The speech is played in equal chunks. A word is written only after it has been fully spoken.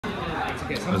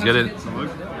Let's get it.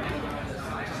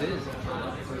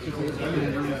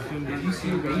 You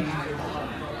see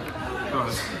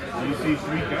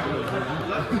 3 Geckos.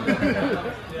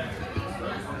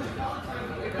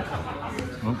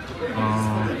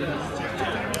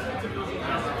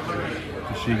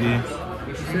 Tashigi.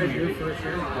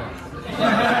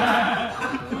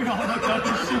 We all looked up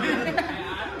the shit.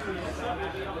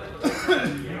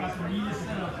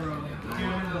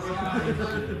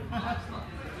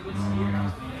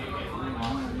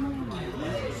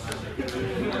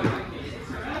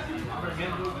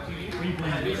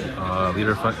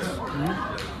 Leader flex.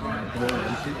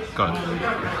 Go ahead.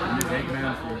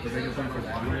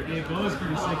 It goes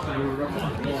pretty sick though.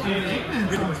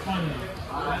 Eggman sounds fun though.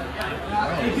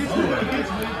 It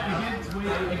gets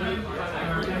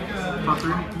Top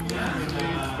 3?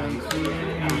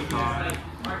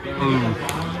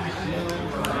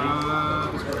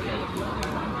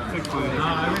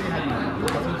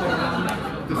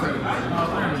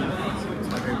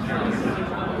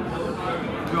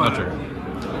 Not sure.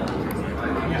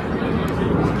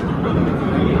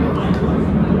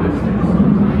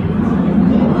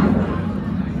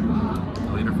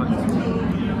 Leader flex.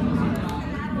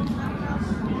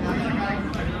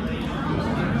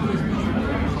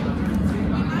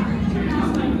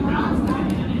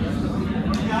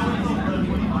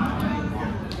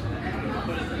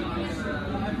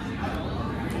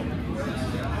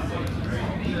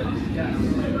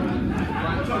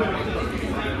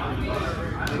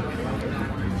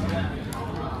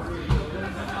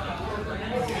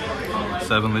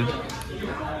 Seven lead.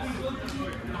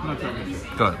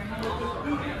 Go ahead.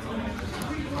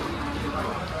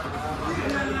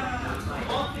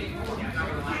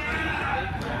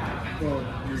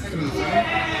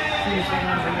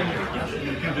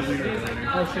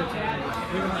 Oh shit.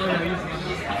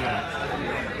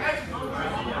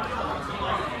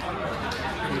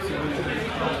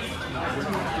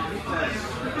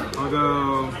 I'll go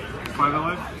 5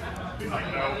 LA.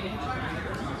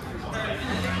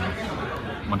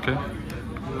 1K.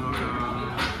 I'll go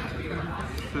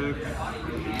 6.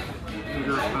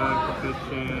 Sugar pack,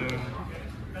 pitching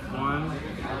 1.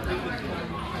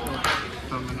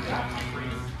 Summoning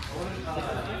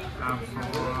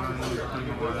Absalon,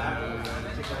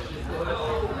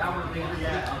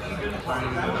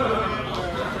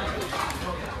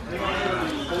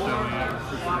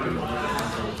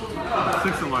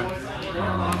 Six of life.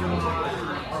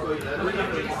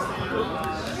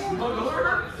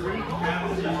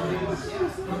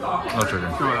 No trigger.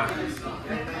 Go ahead.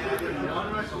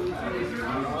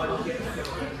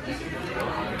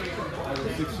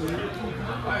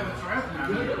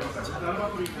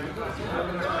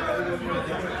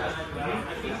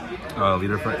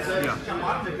 Leader flex. Yeah.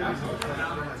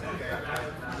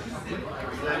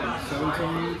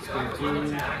 17, stay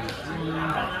tuned.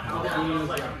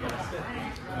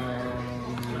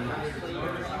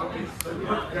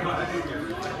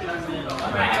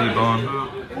 T-bone.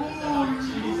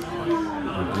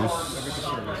 Reduce.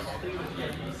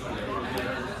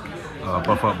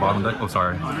 Buff up bottom deck. Oh,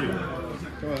 sorry. Go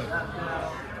ahead.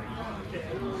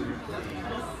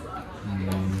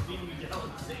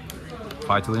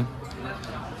 5 to lead.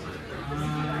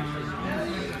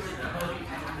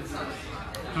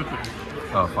 Okay.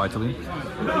 5 to lead.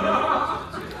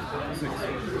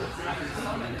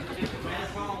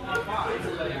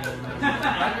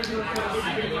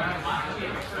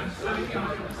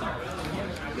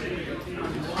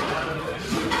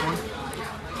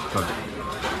 Go.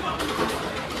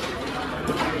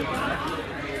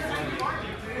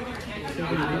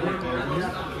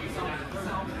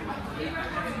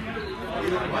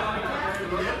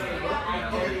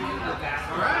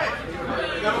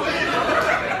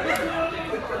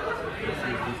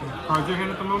 Cards your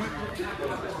hand at the moment?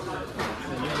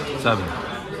 7.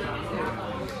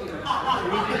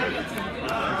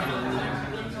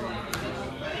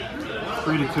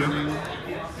 3 to 2.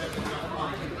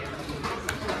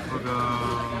 We'll go.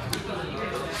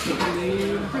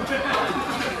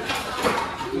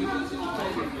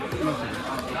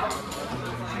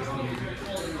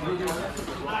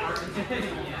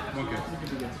 Okay.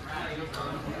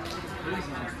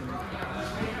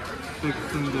 6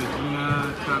 in the Gina,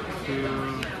 tap 2.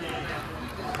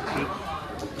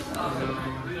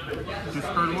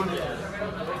 Discard 1.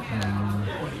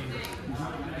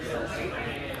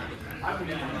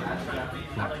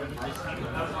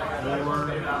 4.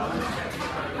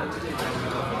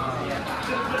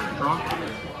 Draw.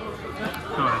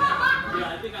 Go ahead.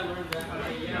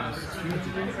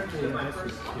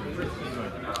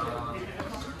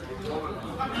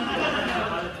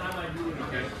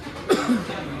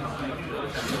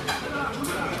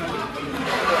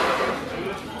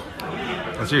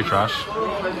 Let's see your trash.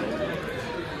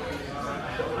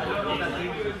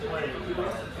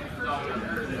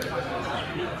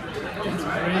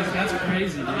 That's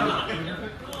crazy, dude.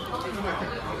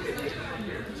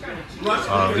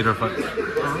 Leader foot.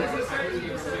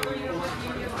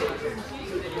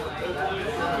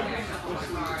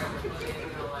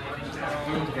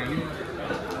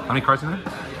 How many cards in there?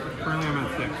 Currently I'm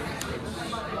at 6.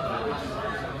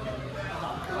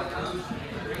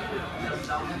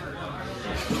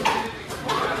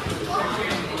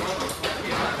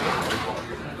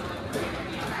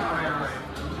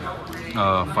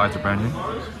 Five to Brandon.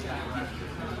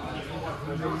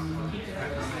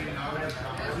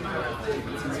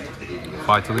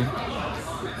 Five to Lee.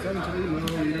 7 to lead, no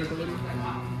leader ability.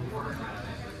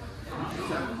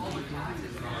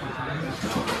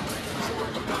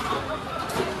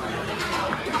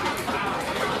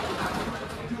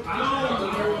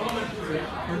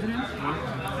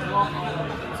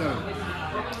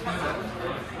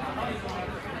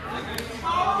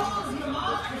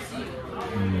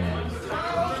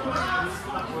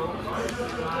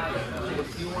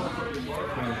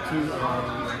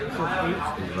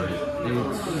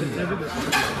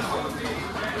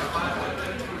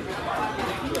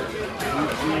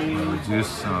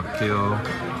 Reduce, kill.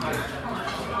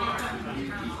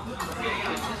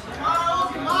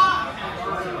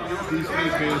 These three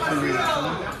fails to read.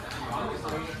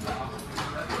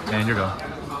 And you're go.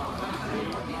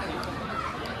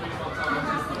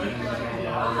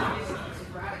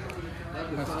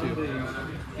 That's 2.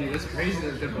 Dude, it's crazy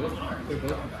that they're both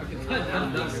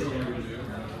fucking nuts here.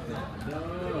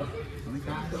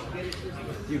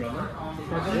 You run them?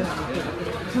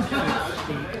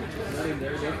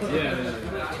 Yeah.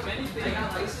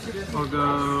 I'll go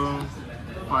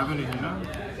 5 into Hina.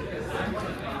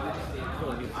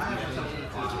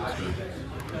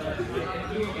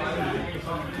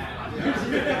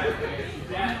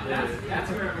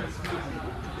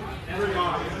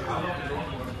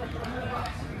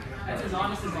 That's as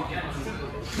honest as it gets.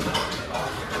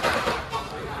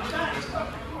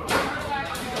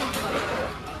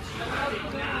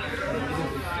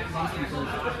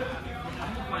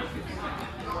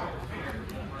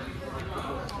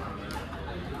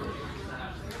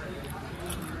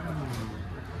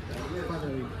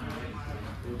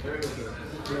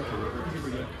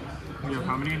 You have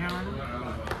how many in hand right now?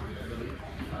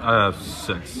 I have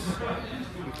 6.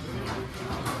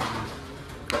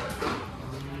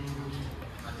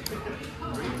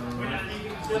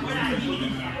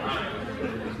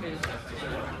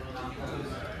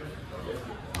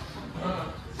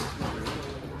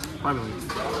 Finally.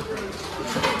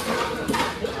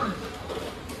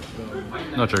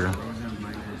 No trigger.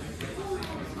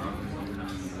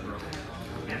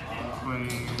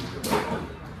 Playing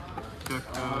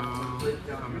Gecko,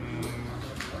 summoning.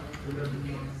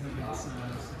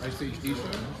 Ice Age Isha.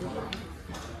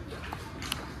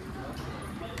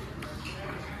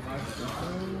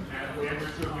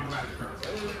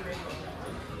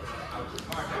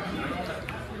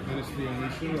 Ministry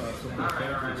Alicia, so my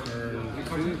character turn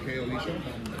 2, K Alicia.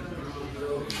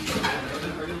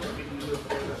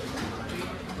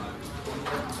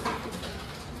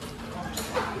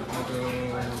 I'll go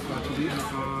back to lead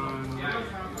on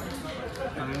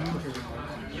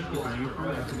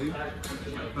Back to lead.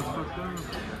 Let's fuck them.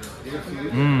 Take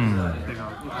out. Take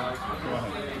out. Go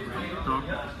ahead.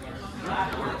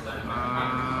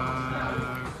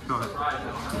 Draw.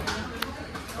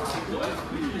 Go ahead.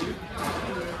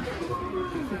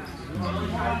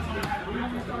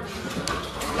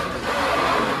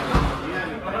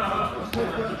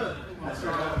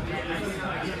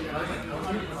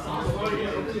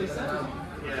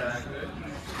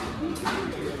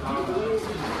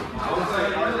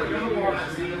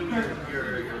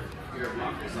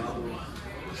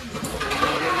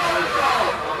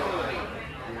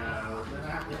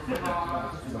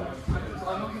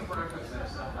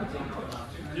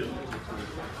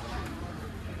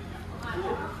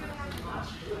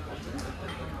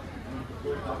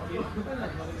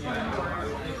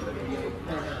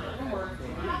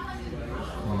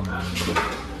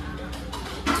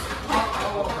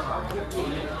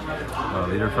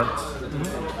 Leader effects.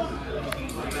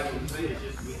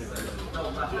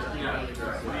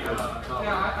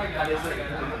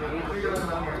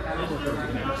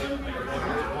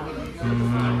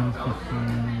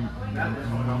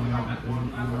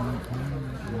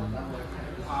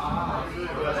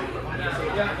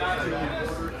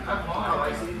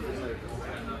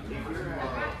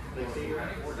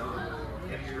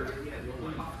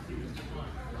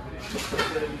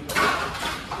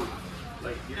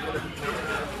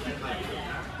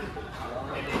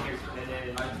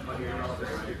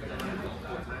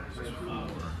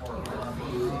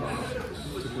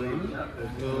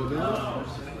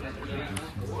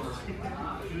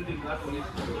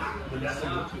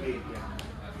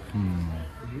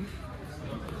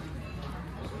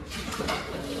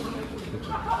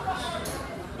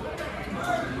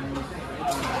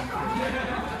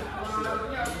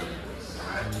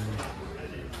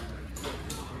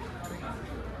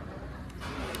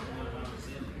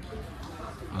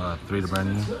 Three to brand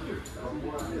new.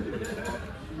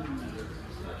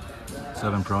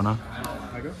 7 Prona.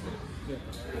 I go? Yeah.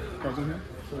 Cards in here?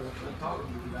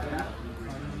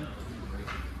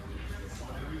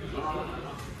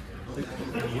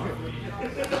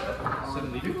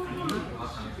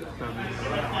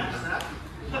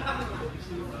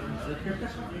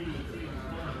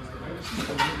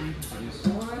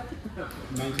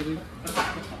 Mentally.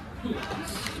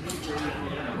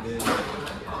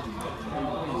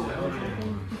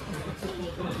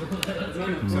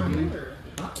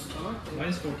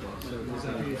 Mine's 4K, so it's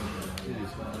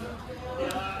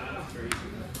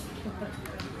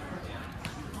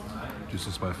Juice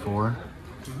this by 4.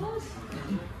 Two.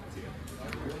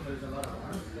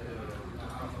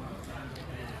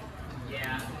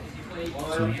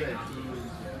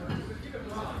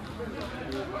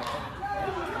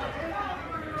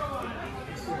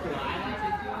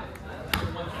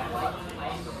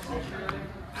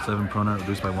 Seven Prona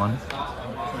reduced by 1.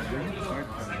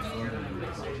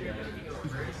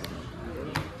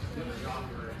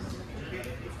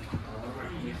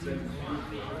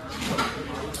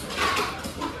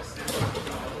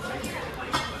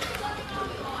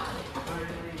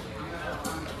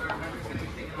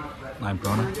 Nine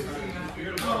Prona.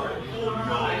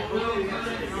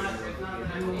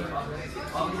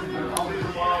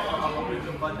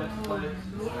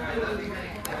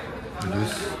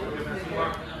 Reduce.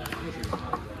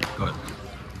 Go ahead.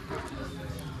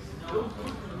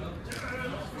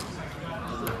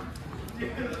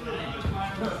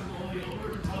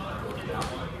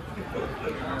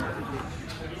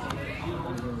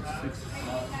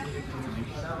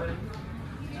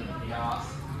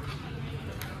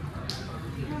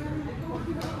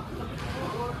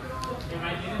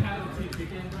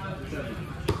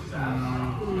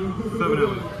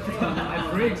 It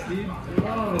breaks, dude.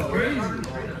 Wow, it's crazy.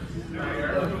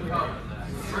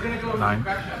 9.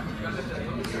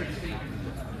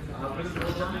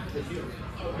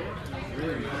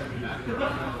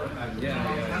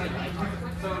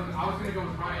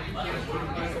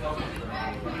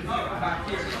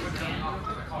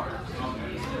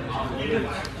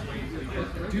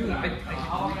 Dude, I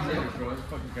bro, it's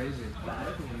fucking crazy.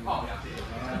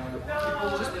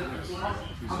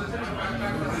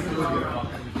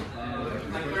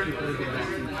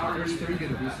 First 3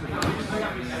 get a boost.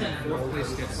 4th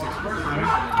place gets 6.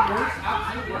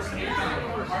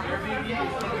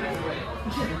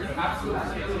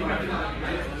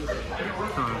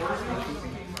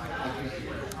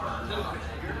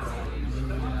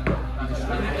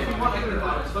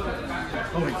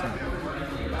 Oh, wait, sorry.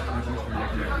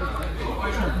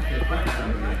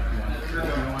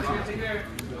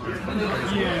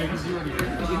 Yeah, because you already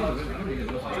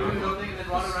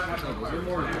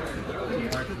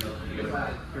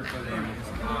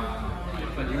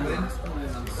But you win.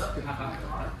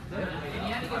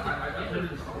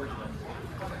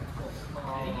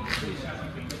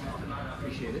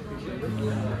 Appreciate it.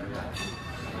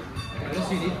 What else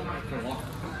do you need for a walk?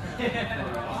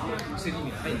 You said you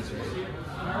need things, right?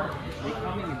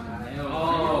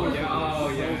 Oh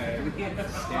yeah. We can't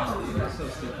stand it. That's so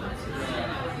stupid.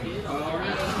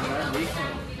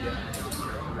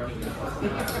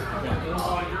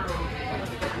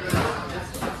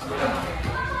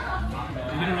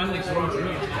 You're gonna run like 0-0.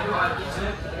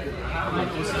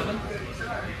 Like 07?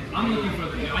 I'm looking for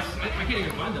the. I can't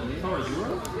even find them. For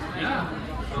Euro? Yeah.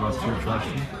 Plus 2 trash.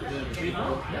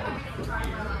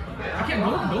 I can't.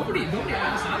 Nobody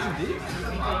has them, dude.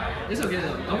 It's okay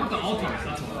though. I want the ultimates.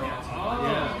 That's all.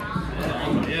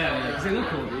 Yeah. Because they look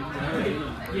cool, dude.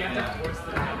 Yeah.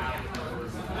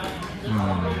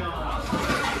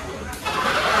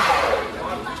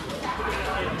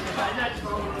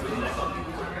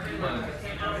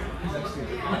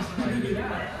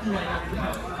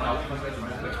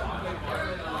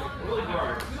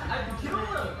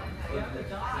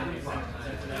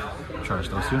 Charge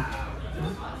those 2.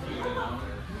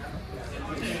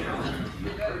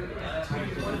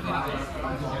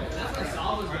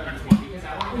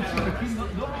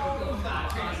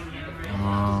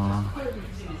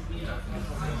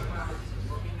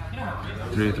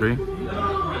 Three, 3.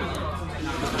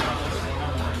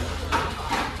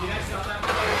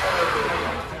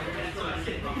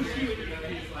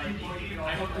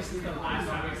 This is the last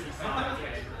time we see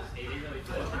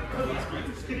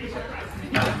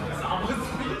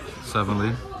 7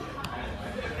 lead.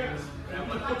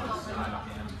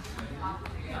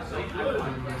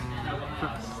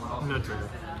 No trigger.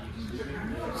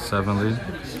 7 lead.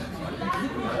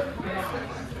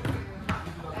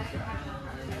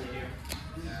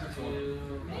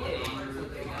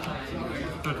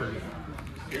 No trigger.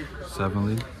 7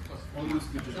 lead.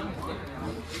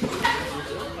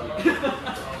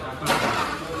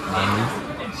 9 lead.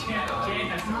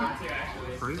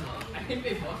 Free?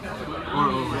 Or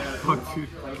over. Fuck you.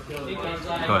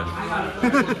 Go ahead.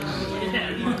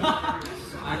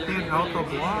 I can't help the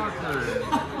blocker.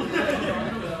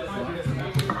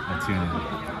 That's your name.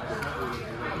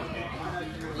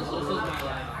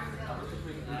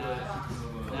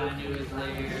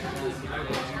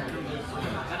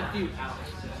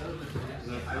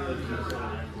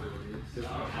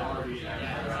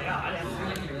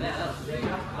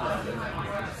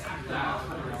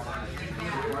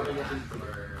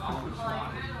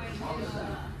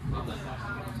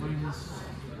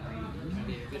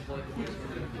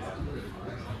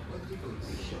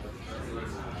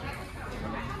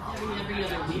 Every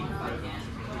other week if I can.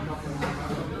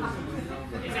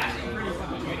 It's actually pretty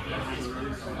fucking good.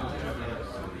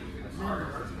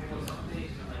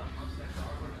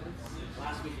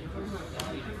 Last weekend, I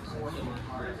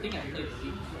think I played the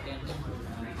week again.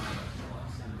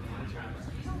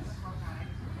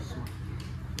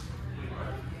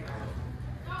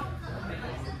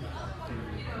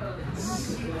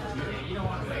 You don't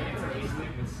want to play against these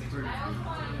things.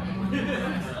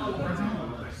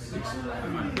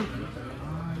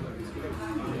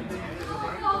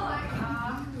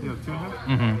 You have 2 here?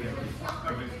 Mm-hmm.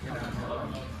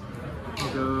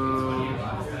 I'll go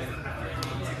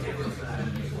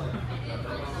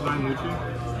 9 neutral.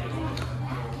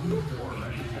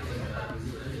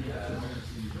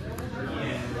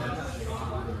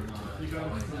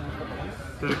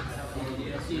 Six.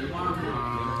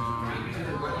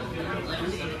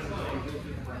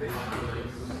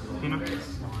 Hina.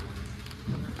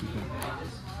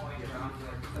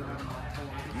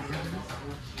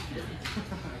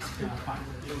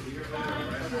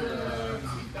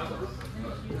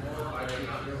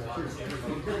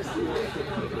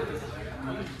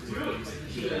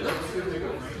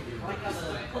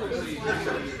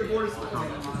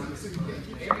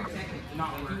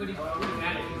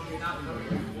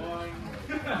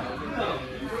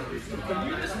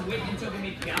 You just wait until they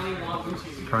make galley long with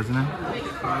you. President?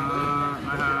 I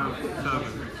have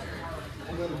 7.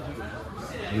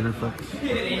 Leader flex?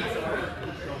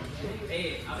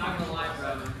 Hey, I'm not gonna lie,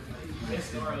 bro. This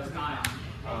store is not.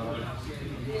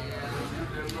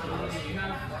 You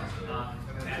have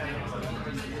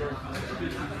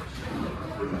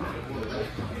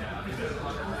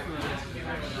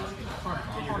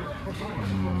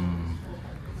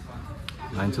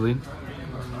 9 to lead.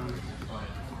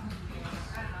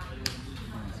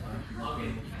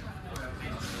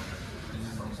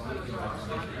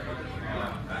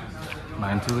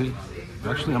 Nine to lead.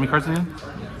 Actually, how many cards again?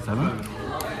 7?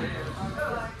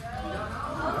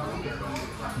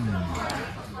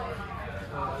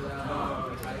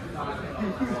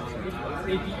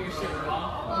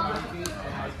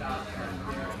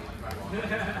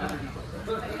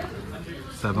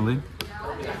 Seven lead.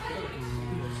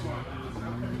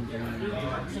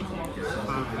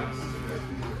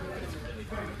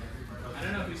 I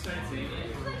don't know if you started saying it.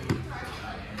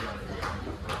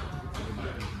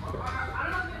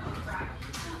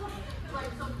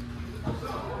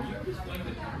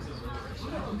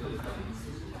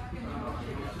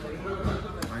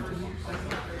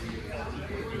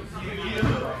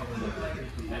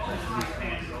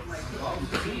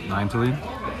 9 to lead.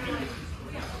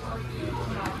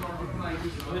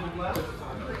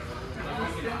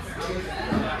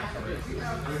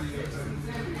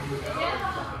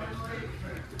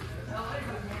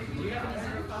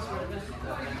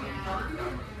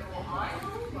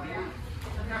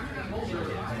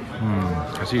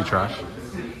 I see you trash.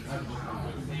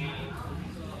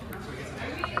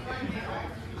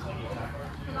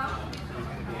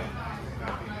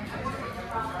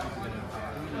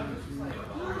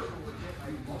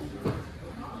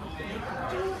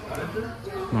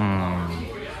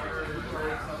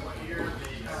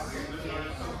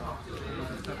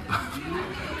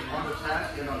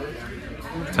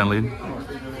 Ten lead.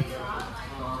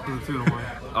 It's a 2 to 1.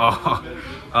 Oh,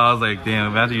 I was like, damn,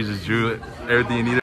 imagine you just drew it, everything you needed.